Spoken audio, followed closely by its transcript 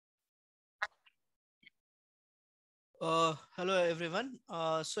Hello everyone.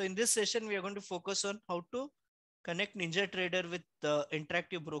 So in this session, we are going to focus on how to connect NinjaTrader with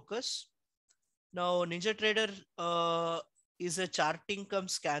interactive brokers. Now, NinjaTrader is a charting cum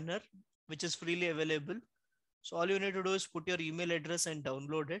scanner which is freely available. So all you need to do is put your email address and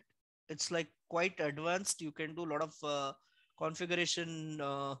download it. It's like quite advanced. You can do a lot of configuration,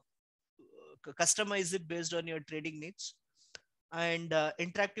 customize it based on your trading needs. And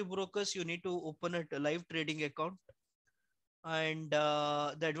interactive brokers, you need to open a live trading account, and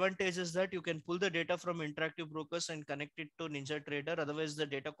the advantage is that you can pull the data from interactive brokers and connect it to NinjaTrader. Otherwise, the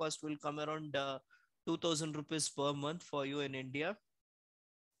data cost will come around 2000 rupees per month for you in India.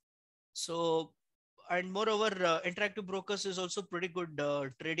 So, and moreover, interactive brokers is also pretty good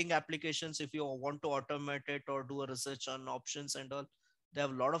trading applications if you want to automate it or do a research on options and all. They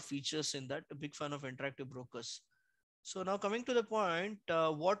have a lot of features in that. A big fan of interactive brokers. So now coming to the point,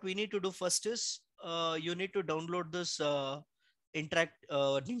 what we need to do first is you need to download this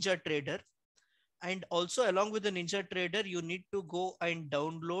Ninja Trader, and also along with the Ninja Trader, you need to go and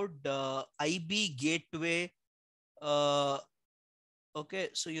download IB Gateway. Uh, okay,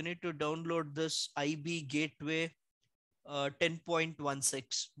 so you need to download this IB Gateway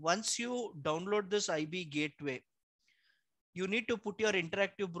 10.16. Once you download this IB Gateway, you need to put your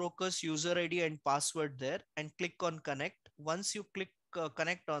interactive brokers user ID and password there and click on connect. Once you click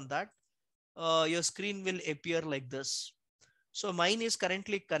connect on that, your screen will appear like this. So mine is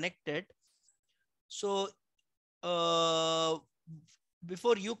currently connected. So uh,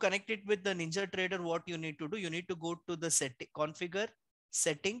 before you connect it with the NinjaTrader, what you need to do, you need to go to the configure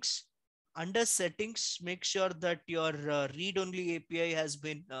settings. Under settings, make sure that your read-only API has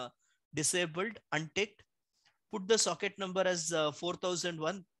been disabled, unticked. Put the socket number as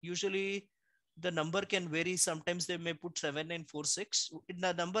 4001. Usually the number can vary. Sometimes they may put 7946. In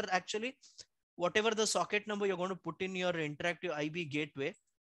the number, actually, whatever the socket number you're going to put in your interactive IB gateway.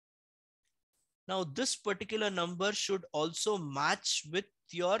 Now, this particular number should also match with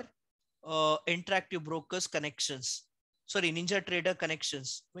your interactive brokers connections. Sorry, NinjaTrader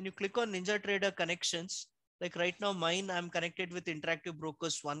connections. When you click on NinjaTrader connections, like right now, mine, I'm connected with interactive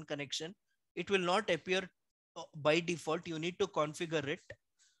brokers one connection. It will not appear by default. You need to configure it.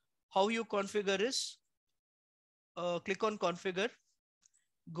 How you configure is click on configure,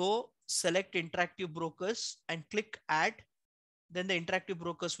 go select interactive brokers and click add. Then the interactive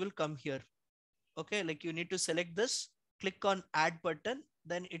brokers will come here. Okay, like you need to select this, click on add button,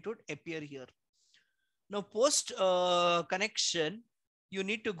 then it would appear here. Now post connection, you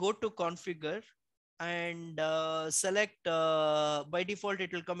need to go to configure and select by default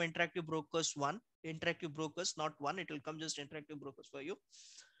it will come interactive brokers one, interactive brokers not one, it will come just interactive brokers for you.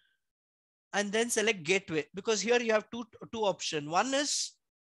 And then select gateway, because here you have two option. One is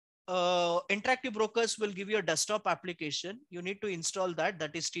interactive brokers will give you a desktop application. You need to install that,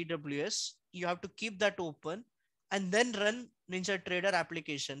 that is TWS. You have to keep that open and then run NinjaTrader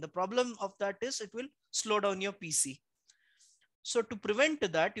application. The problem of that is it will slow down your PC. So to prevent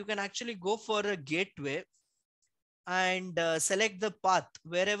that, you can actually go for a gateway and select the path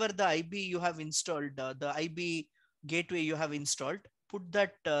wherever the IB you have installed, the IB gateway you have installed. Put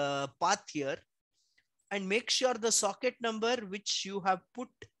that path here and make sure the socket number which you have put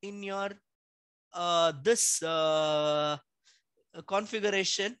in your this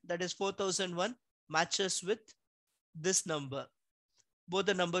configuration, that is 4001, matches with this number. Both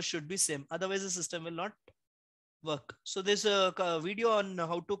the numbers should be same, otherwise the system will not work. So there's a video on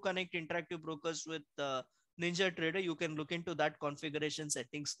how to connect interactive brokers with NinjaTrader. You can look into that configuration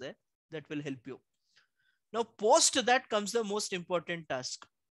settings there. That will help you. Now post that comes the most important task.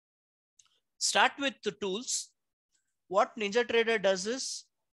 Start with the tools. What NinjaTrader does is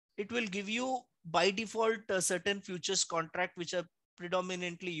it will give you by default certain futures contract which are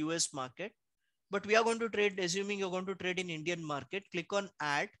predominantly US market, but we are going to trade, assuming you're going to trade in Indian market. Click on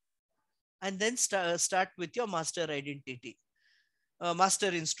add and then start with your master identity, master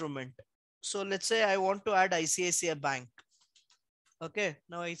instrument. So let's say I want to add ICICI Bank. Okay,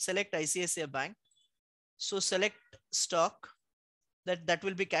 now I select ICICI Bank. So select stock, that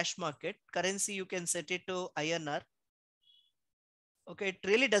will be cash market. Currency you can set it to INR. Okay, it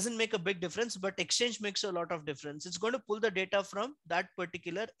really doesn't make a big difference, but exchange makes a lot of difference. It's going to pull the data from that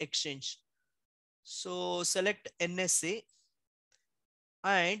particular exchange. So select NSE.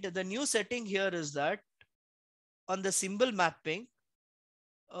 And the new setting here is that on the symbol mapping,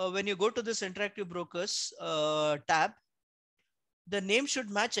 when you go to this interactive brokers tab, the name should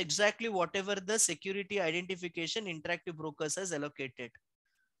match exactly whatever the security identification interactive brokers has allocated.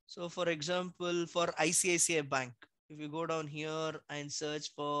 So for example, for ICICI Bank, if you go down here and search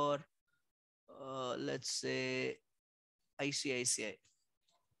for, let's say ICICI.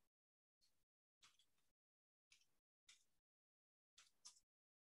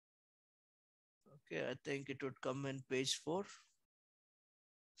 Okay, I think it would come in page 4.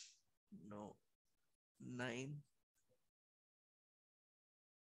 No, 9.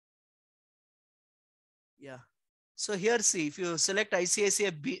 Yeah. So here, see, if you select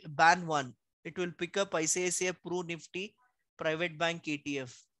ICICI ban 1, it will pick up ICICI Pro Nifty Private Bank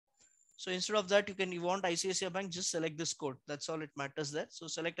ETF. So instead of that, you want ICICI Bank, just select this code. That's all it matters there. So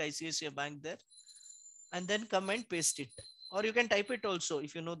select ICICI Bank there and then come and paste it. Or you can type it also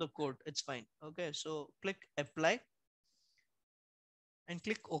if you know the code. It's fine. Okay. So click apply and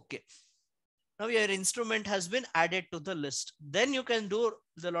click OK. Now your instrument has been added to the list. Then you can do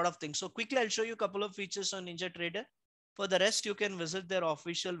a lot of things. So quickly, I'll show you a couple of features on NinjaTrader. For the rest, you can visit their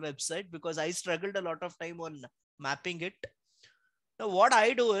official website because I struggled a lot of time on mapping it. Now what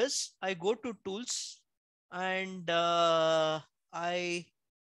I do is I go to tools and I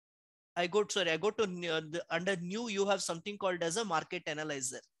go to under new, you have something called as a market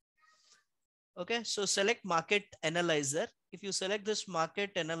analyzer. Okay, so select market analyzer. If you select this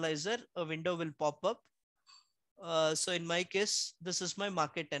market analyzer, a window will pop up. So in my case, this is my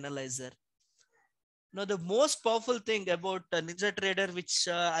market analyzer. Now, the most powerful thing about NinjaTrader, which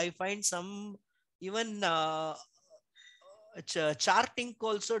I find some even Charting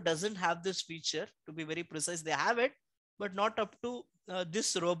also doesn't have this feature, to be very precise. They have it, but not up to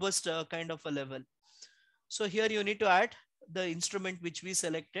this robust kind of a level. So here you need to add the instrument which we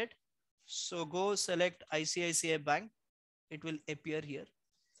selected. So go select ICICI Bank. It will appear here.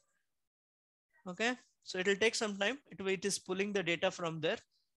 Okay. So it will take some time. It is pulling the data from there.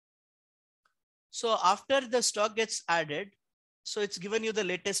 So after the stock gets added, so it's given you the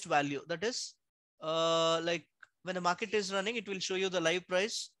latest value. That is like when the market is running, it will show you the live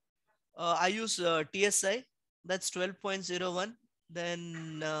price. I use TSI, that's 12.01.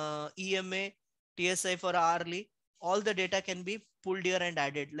 Then EMA, TSI for hourly. All the data can be pulled here and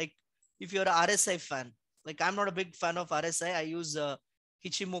added. Like if you're a RSI fan, like I'm not a big fan of RSI, I use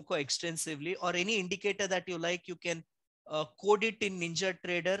Hichimoku extensively, or any indicator that you like, you can code it in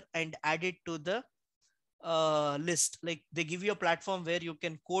NinjaTrader and add it to the list. Like they give you a platform where you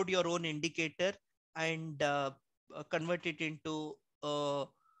can code your own indicator and convert it into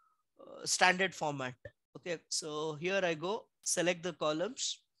standard format. Okay, so here I go, select the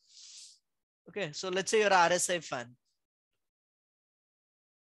columns. Okay, so let's say you're a RSI fan.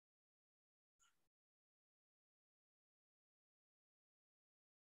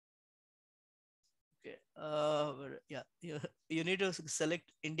 Okay, yeah, you need to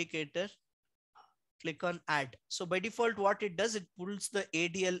select indicator, click on add. So by default, what it does, it pulls the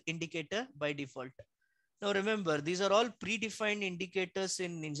ADL indicator by default. Now remember, these are all predefined indicators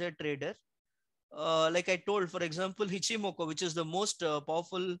in NinjaTrader. Like I told, for example, Hichimoku, which is the most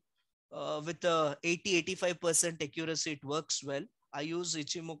powerful with 80-85% accuracy, it works well. I use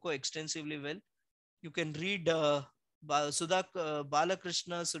Hichimoku extensively well. You can read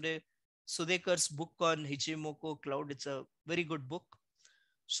Balakrishna Sudekar's book on Hichimoku Cloud. It's a very good book.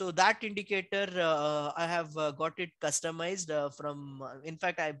 So that indicator, I have got it customized from, in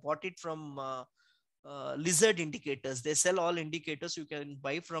fact, I bought it from Lizard Indicators. They sell all indicators. You can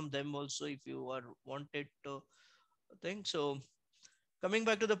buy from them also if you are wanted to think. So coming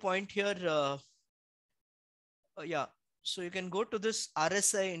back to the point here, yeah. So you can go to this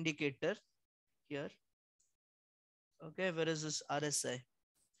RSI indicator here. Okay, where is this RSI?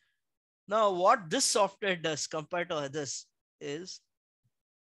 Now, what this software does compared to others is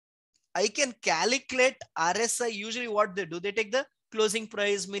I can calculate RSI. Usually what they do, they take the closing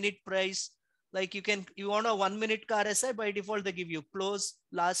price, minute price. Like you want a 1 minute RSI, by default, they give you close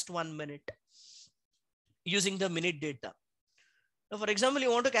last 1 minute using the minute data. Now, for example, you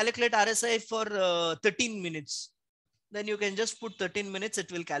want to calculate RSI for 13 minutes. Then you can just put 13 minutes,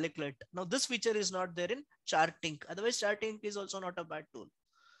 it will calculate. Now, this feature is not there in Charting. Otherwise, Charting is also not a bad tool.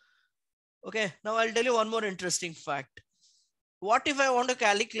 Okay, now I'll tell you one more interesting fact. What if I want to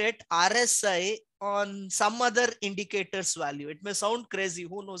calculate RSI on some other indicator's value? It may sound crazy.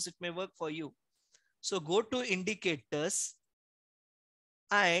 Who knows? It may work for you. So go to indicators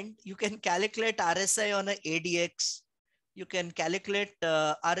and you can calculate RSI on a ADX. You can calculate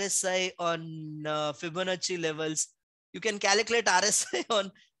RSI on Fibonacci levels. You can calculate RSI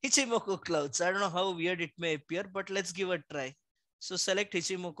on Hichimoku clouds. I don't know how weird it may appear, but let's give a try. So select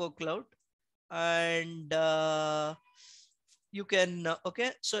Hichimoku cloud and you can,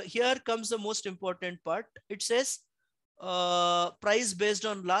 okay. So here comes the most important part. It says price based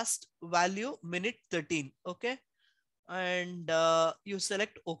on last value, minute 13. Okay. And you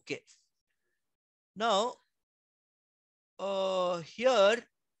select OK. Now, here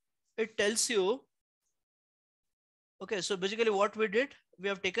it tells you, okay, so basically what we did, we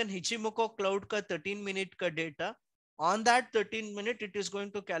have taken Hichimoku cloud ka 13-minute ka data. On that 13-minute, it is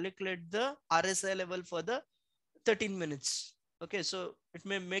going to calculate the RSI level for the 13 minutes. Okay, so it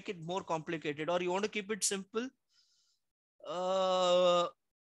may make it more complicated, or you want to keep it simple.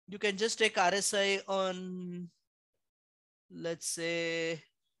 You can just take RSI on, let's say,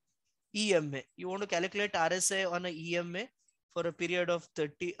 EMA. You want to calculate RSI on a EMA for a period of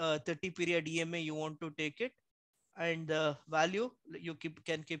 30 period EMA. You want to take it, and the value you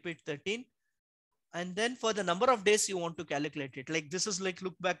can keep it 13. And then for the number of days you want to calculate it, like this is like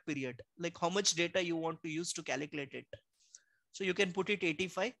look back period, like how much data you want to use to calculate it. So you can put it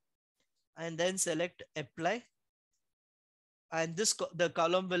 85 and then select apply, and the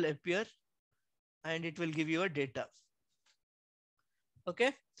column will appear and it will give you a data.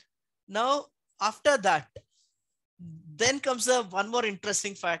 Okay, now after that, then comes the one more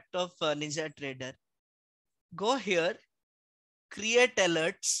interesting fact of Ninja Trader. Go here, create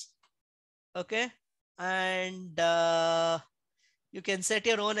alerts. Okay, and you can set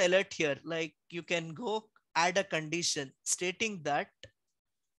your own alert here. Like you can go add a condition stating that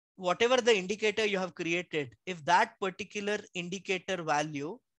whatever the indicator you have created, if that particular indicator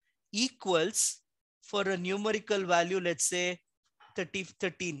value equals for a numerical value, let's say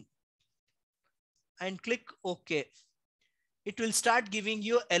 13, and click OK, it will start giving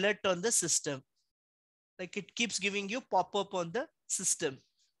you alert on the system. Like it keeps giving you pop-up on the system.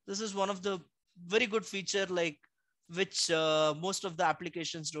 This is one of the very good feature, like which most of the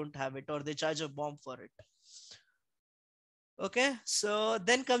applications don't have it, or they charge a bomb for it. Okay, so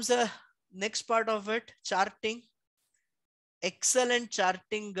then comes the next part of it, charting. Excellent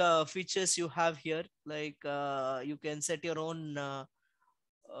charting features you have here. Like you can set your own,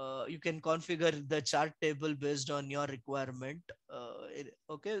 you can configure the chart table based on your requirement.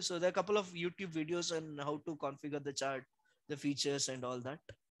 Okay, so there are a couple of YouTube videos on how to configure the chart, the features and all that.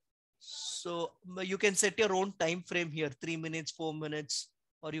 So you can set your own time frame here, 3 minutes, 4 minutes,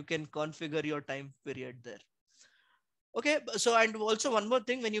 or you can configure your time period there. Okay, so and also one more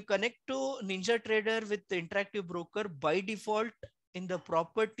thing, when you connect to Ninja Trader with the interactive broker, by default in the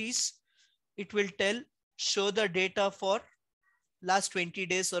properties, it will tell show the data for last 20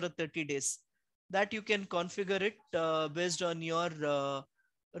 days or 30 days. That you can configure it based on your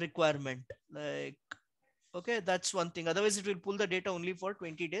requirement. Like, okay, that's one thing. Otherwise, it will pull the data only for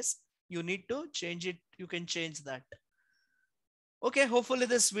 20 days. You need to change it. You can change that. Okay, hopefully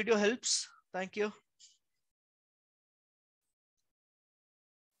this video helps. Thank you.